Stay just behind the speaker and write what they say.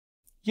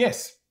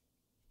Yes.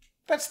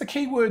 That's the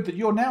keyword that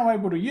you're now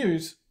able to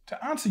use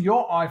to answer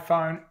your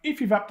iPhone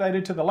if you've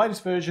updated to the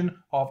latest version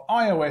of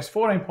iOS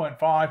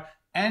 14.5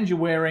 and you're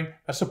wearing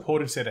a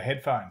supported set of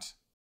headphones.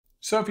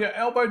 So if you're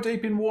elbow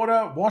deep in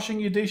water, washing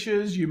your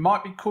dishes, you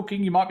might be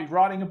cooking, you might be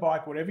riding a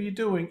bike, whatever you're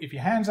doing, if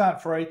your hands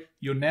aren't free,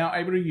 you're now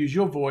able to use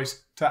your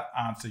voice to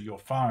answer your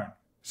phone.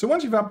 So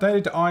once you've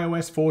updated to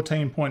iOS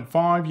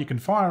 14.5, you can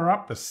fire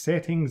up the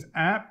Settings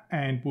app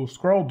and we'll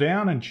scroll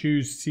down and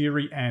choose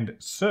Siri and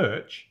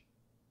Search.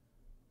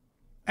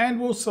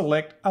 And we'll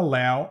select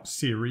Allow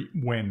Siri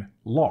when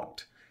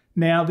locked.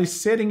 Now this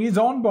setting is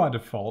on by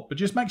default, but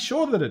just make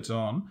sure that it's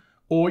on,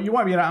 or you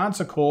won't be able to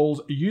answer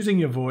calls using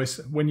your voice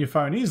when your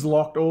phone is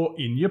locked or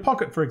in your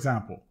pocket, for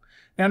example.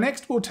 Now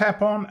next we'll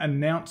tap on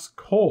Announce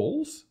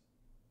Calls.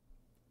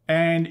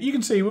 And you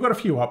can see we've got a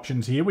few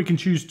options here. We can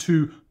choose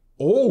to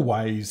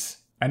always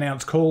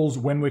announce calls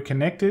when we're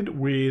connected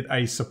with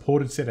a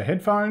supported set of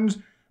headphones.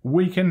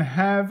 We can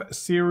have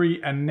Siri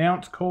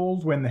announce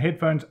calls when the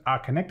headphones are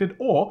connected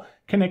or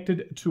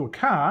connected to a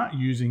car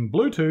using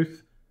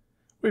Bluetooth.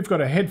 We've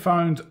got a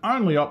headphones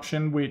only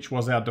option, which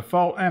was our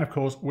default, and of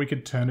course we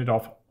could turn it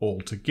off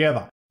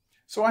altogether.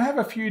 So I have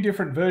a few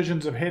different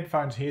versions of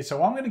headphones here,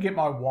 so I'm going to get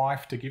my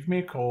wife to give me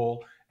a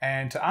call,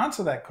 and to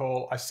answer that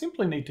call, I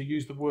simply need to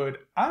use the word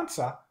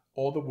answer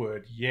or the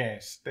word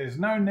yes. There's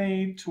no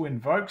need to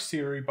invoke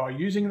Siri by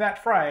using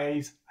that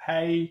phrase,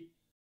 hey.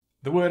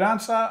 The word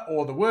answer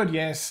or the word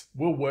yes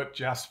will work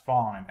just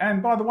fine.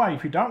 And by the way,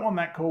 if you don't want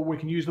that call, we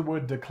can use the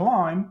word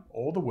decline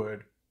or the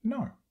word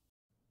no.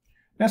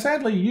 Now,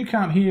 sadly, you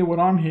can't hear what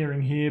I'm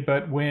hearing here,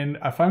 but when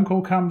a phone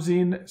call comes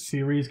in,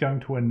 Siri is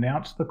going to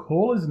announce the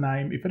caller's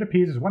name if it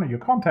appears as one of your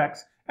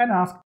contacts and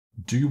ask,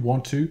 do you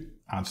want to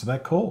answer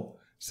that call?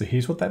 So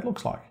here's what that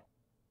looks like.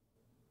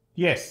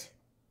 Yes.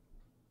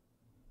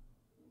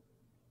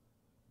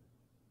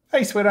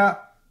 Hey, sweetheart.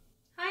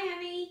 Hi,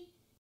 honey.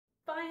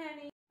 Bye,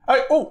 honey.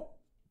 Oh,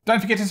 don't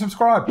forget to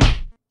subscribe.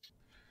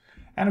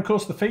 And of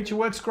course, the feature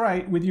works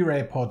great with your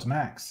AirPods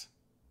Max.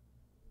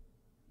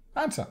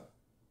 Answer.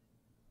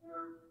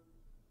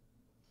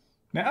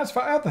 Now, as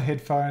for other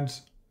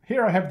headphones,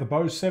 here I have the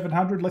Bose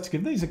 700. Let's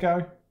give these a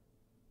go.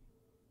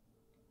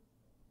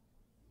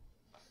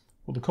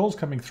 Well, the call's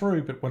coming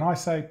through, but when I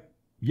say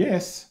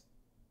yes,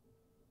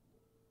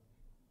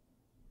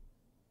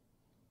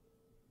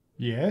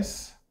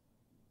 yes,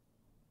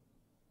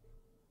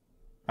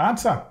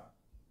 answer.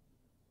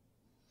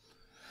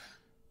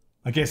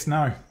 I guess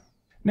no.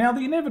 Now,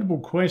 the inevitable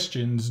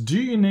questions, do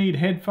you need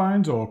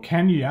headphones or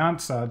can you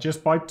answer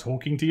just by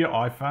talking to your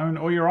iPhone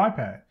or your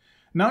iPad?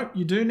 No,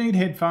 you do need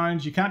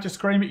headphones. You can't just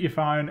scream at your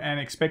phone and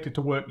expect it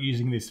to work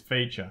using this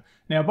feature.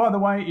 Now, by the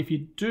way, if you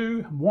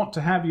do want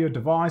to have your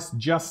device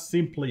just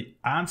simply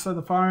answer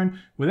the phone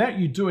without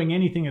you doing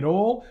anything at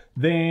all,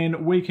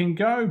 then we can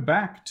go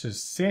back to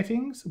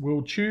Settings.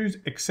 We'll choose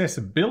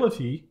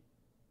Accessibility.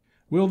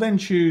 We'll then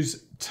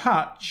choose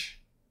Touch.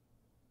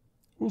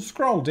 We'll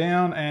scroll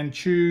down and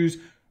choose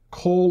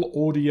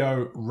Call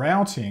Audio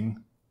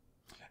Routing.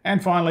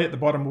 And finally, at the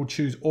bottom, we'll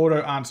choose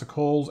Auto Answer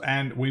Calls,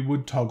 and we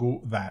would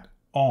toggle that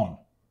on.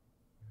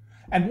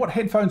 And what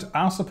headphones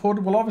are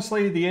supported? Well,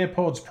 obviously the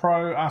AirPods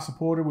Pro are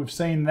supported. We've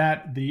seen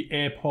that. The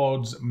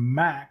AirPods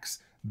Max,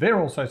 they're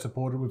also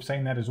supported. We've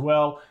seen that as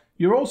well.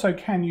 You also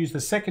can use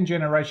the second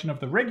generation of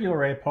the regular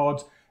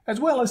AirPods, as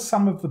well as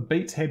some of the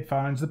Beats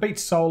headphones, the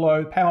Beats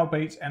Solo, Power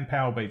Beats, and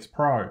Power Beats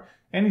Pro.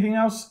 Anything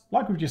else,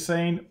 like we've just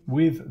seen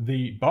with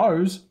the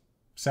Bose,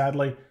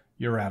 sadly,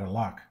 you're out of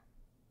luck.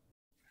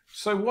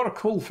 So what a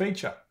cool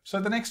feature.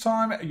 So the next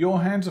time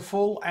your hands are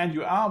full and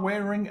you are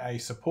wearing a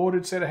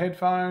supported set of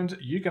headphones,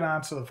 you can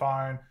answer the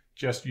phone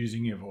just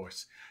using your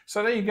voice.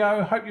 So there you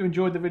go. Hope you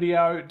enjoyed the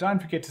video.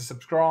 Don't forget to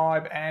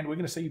subscribe, and we're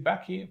going to see you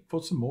back here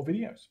for some more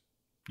videos.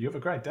 You have a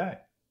great day.